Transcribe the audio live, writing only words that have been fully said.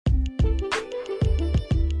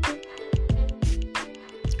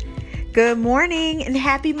Good morning and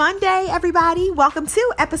happy Monday, everybody. Welcome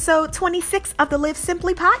to episode 26 of the Live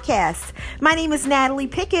Simply podcast. My name is Natalie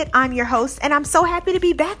Pickett. I'm your host, and I'm so happy to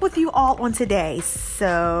be back with you all on today.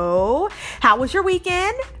 So, how was your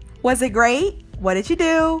weekend? Was it great? What did you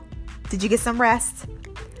do? Did you get some rest?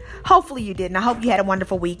 Hopefully you did, and I hope you had a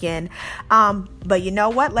wonderful weekend. But you know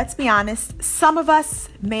what? Let's be honest. Some of us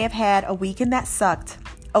may have had a weekend that sucked.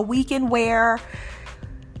 A weekend where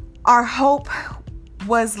our hope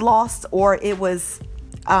was lost, or it was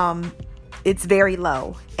it's very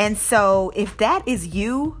low. And so if that is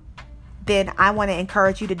you, then I want to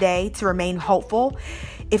encourage you today to remain hopeful.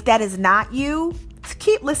 If that is not you,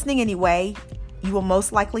 keep listening anyway. You will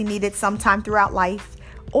most likely need it sometime throughout life,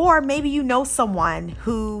 or maybe you know someone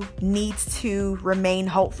who needs to remain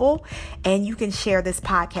hopeful and you can share this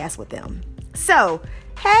podcast with them. So,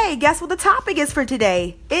 hey, guess what the topic is for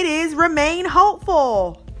today? It is remain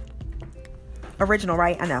hopeful. Original,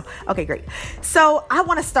 right? I know. Okay, great. So I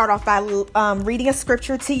want to start off by reading a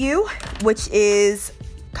scripture to you, which is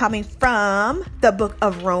coming from the book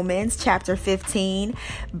of Romans, chapter 15,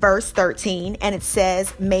 verse 13. And it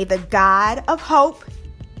says, may the God of hope,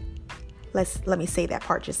 let me say that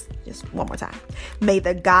part just one more time. May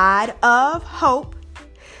the God of hope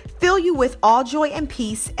fill you with all joy and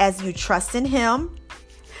peace as you trust in him,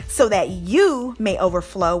 so that you may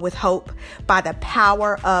overflow with hope by the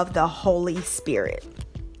power of the Holy Spirit.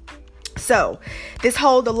 So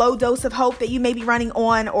the low dose of hope that you may be running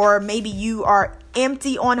on, or maybe you are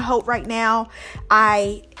empty on hope right now.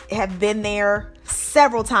 I have been there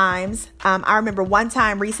several times. I remember one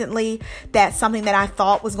time recently that something that I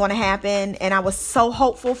thought was going to happen, and I was so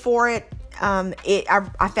hopeful for it.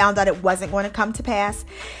 I found out it wasn't going to come to pass.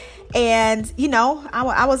 And,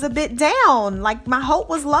 I was a bit down, like my hope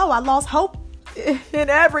was low. I lost hope in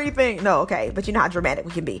everything. No, okay. But you know how dramatic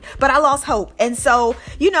we can be, but I lost hope. And so,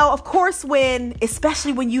 of course,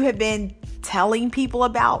 especially when you have been telling people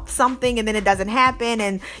about something and then it doesn't happen.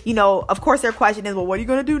 And, of course, their question is, well, what are you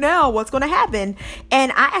going to do now? What's going to happen?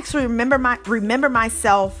 And I actually remember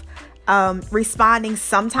myself responding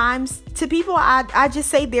sometimes to people. I just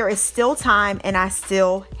say there is still time and I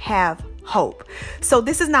still have hope. So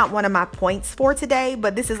this is not one of my points for today,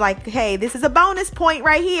 but this is like, hey, this is a bonus point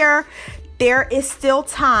right here. There is still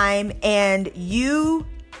time, and you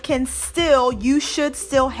should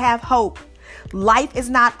still have hope. Life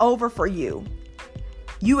is not over for you.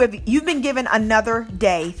 You've been given another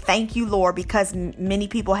day. Thank you, Lord, because many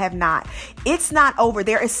people have not. It's not over.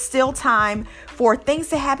 There is still time for things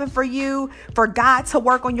to happen for you, for God to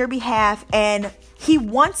work on your behalf, and he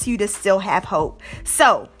wants you to still have hope.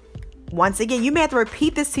 So once again, you may have to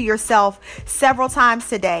repeat this to yourself several times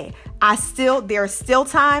today. There's still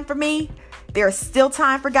time for me. There's still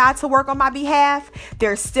time for God to work on my behalf.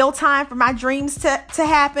 There's still time for my dreams to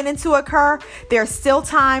happen and to occur. There's still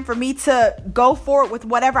time for me to go forward with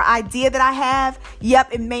whatever idea that I have. Yep,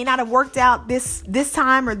 it may not have worked out this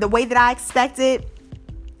time or the way that I expected.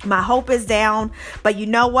 My hope is down, but you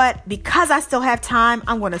know what? Because I still have time,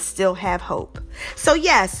 I'm going to still have hope. So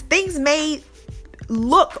yes, things may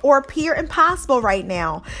look or appear impossible right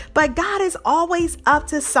now, but God is always up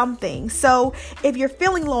to something. So if you're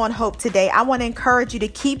feeling low on hope today, I want to encourage you to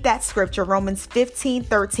keep that scripture, Romans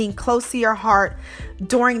 15:13, close to your heart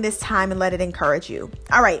during this time and let it encourage you.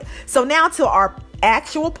 All right. So now to our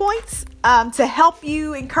actual points to help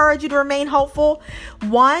you, encourage you to remain hopeful.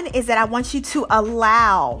 One is that I want you to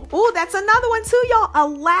allow. Oh, that's another one too, y'all.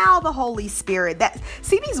 Allow the Holy Spirit.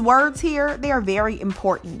 See these words here? They are very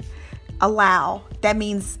important. Allow. That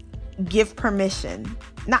means give permission.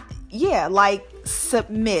 Like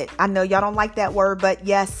submit. I know y'all don't like that word, but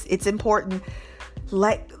yes, it's important.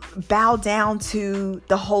 Bow down to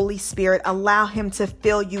the Holy Spirit. Allow him to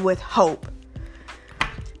fill you with hope.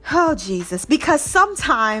 Oh, Jesus. Because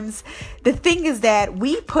sometimes the thing is that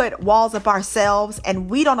we put walls up ourselves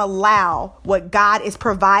and we don't allow what God is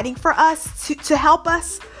providing for us to help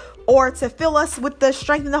us, or to fill us with the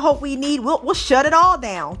strength and the hope we need. We'll shut it all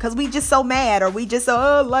down because we just so mad, or we just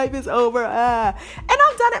life is over. And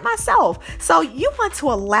I've done it myself. So you want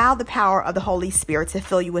to allow the power of the Holy Spirit to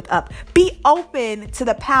fill you with up. Be open to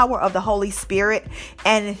the power of the Holy Spirit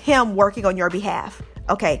and him working on your behalf.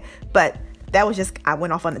 Okay, but that was I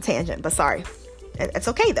went off on a tangent, but sorry. It's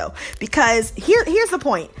okay though, because here's the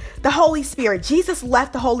point. The Holy Spirit, Jesus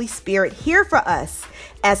left the Holy Spirit here for us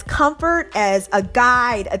as comfort, as a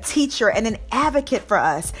guide, a teacher, and an advocate for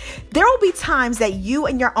us. There will be times that you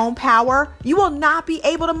in your own power, you will not be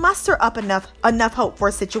able to muster up enough hope for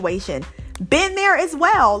a situation. Been there as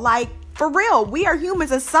well. Like, for real, we are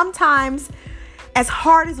humans, and sometimes as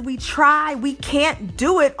hard as we try, we can't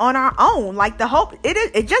do it on our own. Like the hope,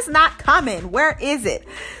 it's just not coming. Where is it?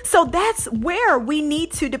 So that's where we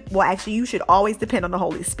need to, well, actually, you should always depend on the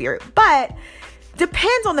Holy Spirit, but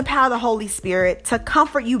depends on the power of the Holy Spirit to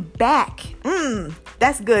comfort you back.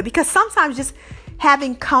 That's good, because sometimes just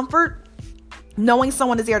having comfort, knowing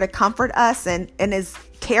someone is there to comfort us and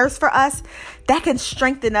cares for us, that can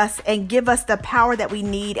strengthen us and give us the power that we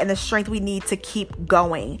need and the strength we need to keep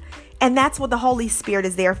going. And that's what the Holy Spirit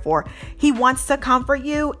is there for. He wants to comfort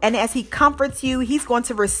you. And as he comforts you, he's going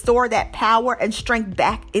to restore that power and strength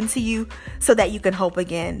back into you so that you can hope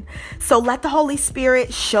again. So let the Holy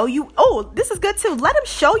Spirit show you. Oh, this is good too. Let him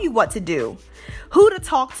show you what to do, who to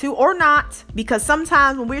talk to or not. Because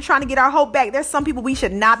sometimes when we're trying to get our hope back, there's some people we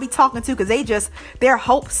should not be talking to because they're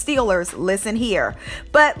hope stealers. Listen here.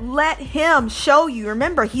 But let him show you.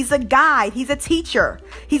 Remember, he's a guide. He's a teacher.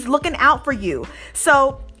 He's looking out for you.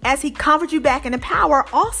 So as he comforts you back into power,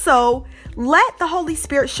 also let the Holy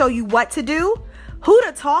Spirit show you what to do, who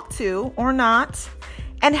to talk to or not,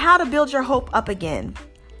 and how to build your hope up again.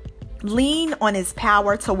 Lean on his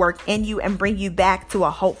power to work in you and bring you back to a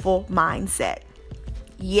hopeful mindset.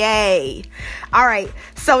 Yay. All right.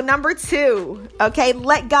 So number 2, okay,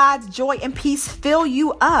 let God's joy and peace fill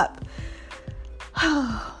you up.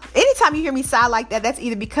 Anytime you hear me sigh like that, that's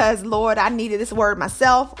either because, Lord, I needed this word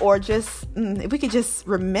myself, or just, if we could just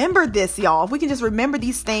remember this, y'all, if we can just remember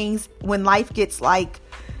these things when life gets like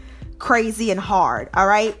crazy and hard. All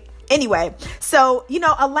right. Anyway, so,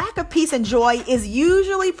 a lack of peace and joy is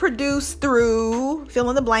usually produced through fill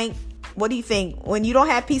in the blank. What do you think? When you don't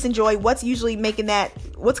have peace and joy, what's usually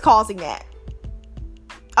what's causing that?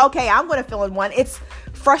 Okay, I'm going to fill in one. It's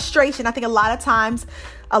frustration. I think a lot of times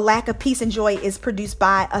a lack of peace and joy is produced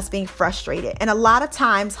by us being frustrated. And a lot of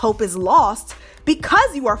times hope is lost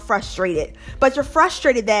because you are frustrated, but you're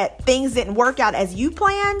frustrated that things didn't work out as you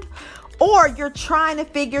planned, or you're trying to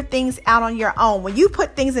figure things out on your own. When you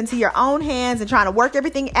put things into your own hands and trying to work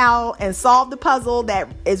everything out and solve the puzzle that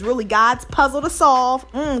is really God's puzzle to solve,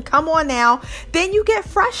 come on now, then you get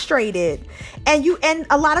frustrated. And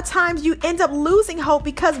a lot of times you end up losing hope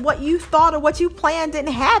because what you thought or what you planned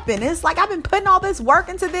didn't happen. It's like, I've been putting all this work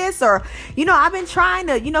into this, or, I've been trying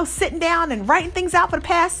to, sitting down and writing things out for the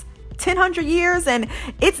past 100 years and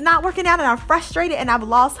it's not working out, and I'm frustrated and I've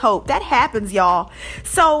lost hope. That happens, y'all.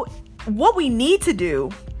 So what we need to do,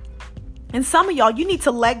 and some of y'all, you need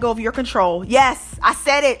to let go of your control. Yes, I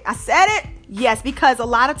said it. Yes, because a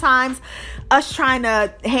lot of times us trying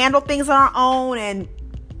to handle things on our own and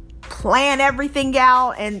plan everything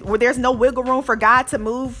out, and where there's no wiggle room for God to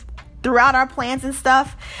move throughout our plans and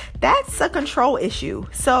stuff, that's a control issue.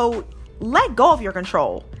 So let go of your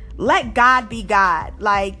control. Let God be God.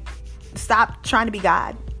 Like, stop trying to be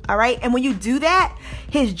God. All right. And when you do that,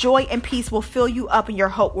 his joy and peace will fill you up and your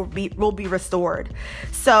hope will be restored.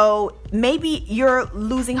 So maybe you're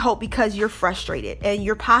losing hope because you're frustrated, and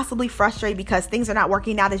you're possibly frustrated because things are not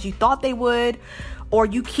working out as you thought they would, or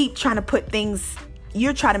you keep trying to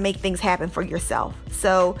you're trying to make things happen for yourself.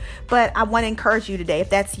 So, but I want to encourage you today, if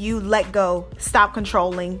that's you, let go, stop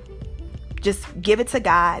controlling, just give it to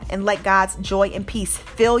God and let God's joy and peace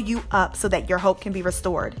fill you up so that your hope can be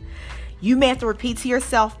restored. You may have to repeat to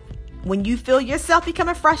yourself, when you feel yourself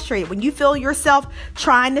becoming frustrated, when you feel yourself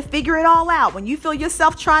trying to figure it all out, when you feel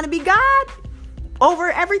yourself trying to be God over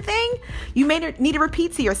everything, you may need to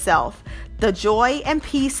repeat to yourself, the joy and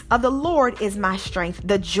peace of the Lord is my strength.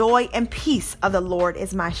 The joy and peace of the Lord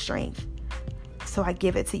is my strength. So I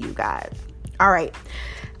give it to you, God. All right.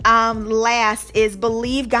 Last is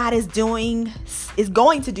believe God is going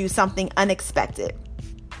to do something unexpected.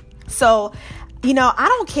 So, I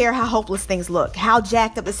don't care how hopeless things look, how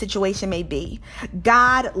jacked up the situation may be.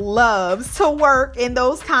 God loves to work in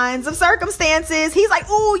those kinds of circumstances. He's like,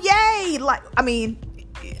 oh, yay.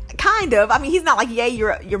 Kind of. He's not like, yay,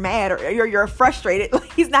 you're mad or you're frustrated.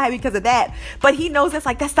 He's not happy because of that. But he knows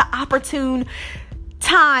that's the opportune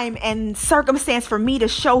time and circumstance for me to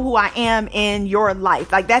show who I am in your life.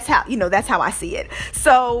 That's how I see it.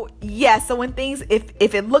 So so when things,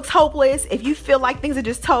 if it looks hopeless, if you feel like things are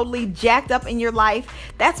just totally jacked up in your life,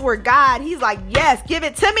 that's where God, he's like, yes, give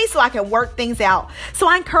it to me so I can work things out. So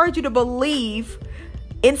I encourage you to believe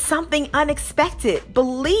in something unexpected.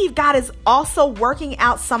 Believe God is also working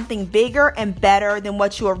out something bigger and better than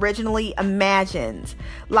what you originally imagined.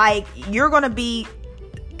 You're going to be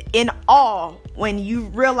in awe when you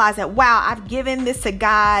realize that, wow, I've given this to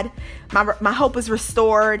God. My hope is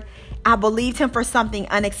restored. I believed him for something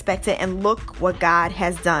unexpected, and look what God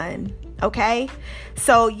has done. Okay.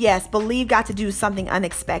 So yes, believe God to do something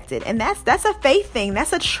unexpected. And that's a faith thing.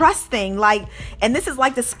 That's a trust thing. Like, and this is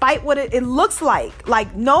like, despite what it looks like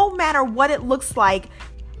no matter what it looks like,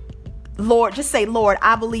 Lord, just say, Lord,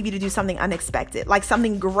 I believe you to do something unexpected, like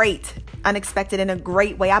something great, unexpected in a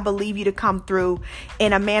great way. I believe you to come through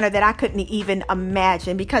in a manner that I couldn't even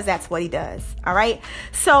imagine, because that's what he does. All right.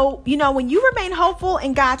 So, when you remain hopeful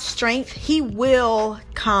in God's strength, he will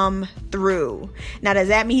come through. Now, does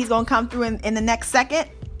that mean he's going to come through in the next second?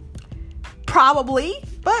 Probably,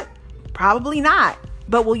 but probably not.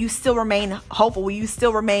 But will you still remain hopeful? Will you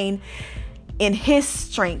still remain in his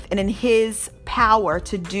strength and in his power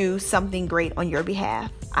to do something great on your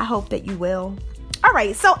behalf? I hope that you will. All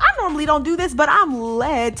right. So I normally don't do this, but I'm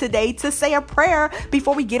led today to say a prayer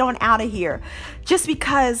before we get on out of here, just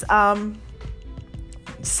because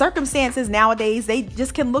circumstances nowadays, they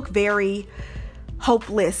just can look very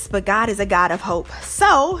hopeless, but God is a God of hope.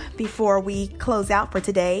 So before we close out for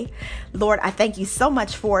today, Lord, I thank you so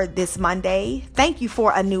much for this Monday. Thank you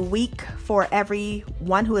for a new week for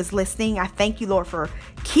everyone who is listening. I thank you, Lord, for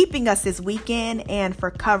keeping us this weekend and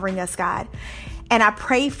for covering us, God. And I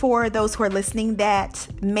pray for those who are listening that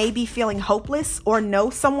may be feeling hopeless or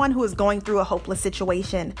know someone who is going through a hopeless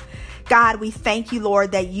situation. God, we thank you,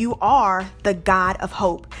 Lord, that you are the God of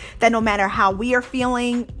hope, that no matter how we are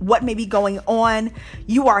feeling, what may be going on,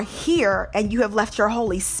 you are here and you have left your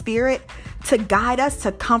Holy Spirit to guide us,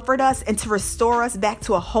 to comfort us, and to restore us back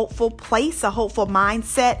to a hopeful place, a hopeful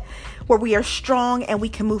mindset where we are strong and we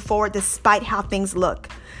can move forward despite how things look.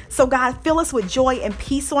 So God, fill us with joy and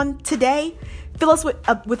peace on today. Fill us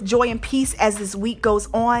with joy and peace as this week goes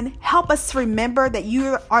on. Help us to remember that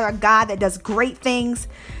you are a God that does great things,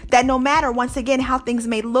 that no matter, once again, how things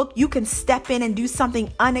may look, you can step in and do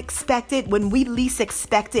something unexpected when we least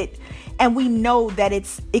expect it. And we know that it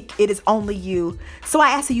is only you. So I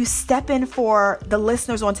ask that you step in for the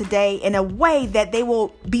listeners on today in a way that they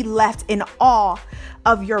will be left in awe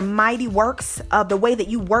of your mighty works, of the way that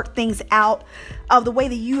you work things out, of the way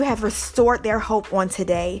that you have restored their hope on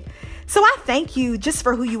today. So I thank you just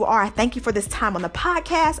for who you are. I thank you for this time on the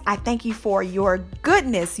podcast. I thank you for your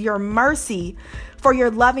goodness, your mercy, for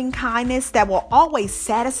your loving kindness that will always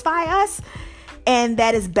satisfy us and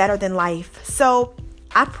that is better than life. So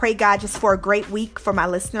I pray, God, just for a great week for my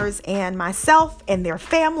listeners and myself and their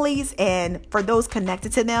families and for those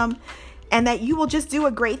connected to them, and that you will just do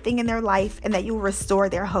a great thing in their life and that you will restore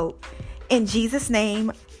their hope. In Jesus'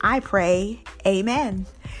 name, I pray. Amen.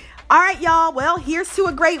 All right, y'all. Well, here's to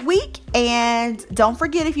a great week. And don't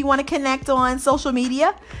forget, if you want to connect on social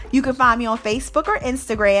media, you can find me on Facebook or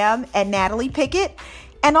Instagram at Natalie Pickett.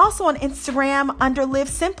 And also on Instagram under Live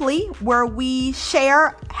Simply, where we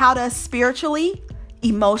share how to spiritually,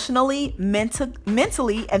 emotionally,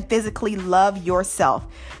 mentally, and physically love yourself.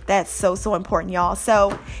 That's so important, y'all.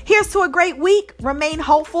 So here's to a great week. Remain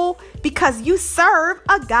hopeful because you serve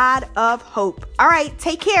a God of hope. All right.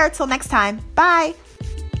 Take care. Till next time. Bye.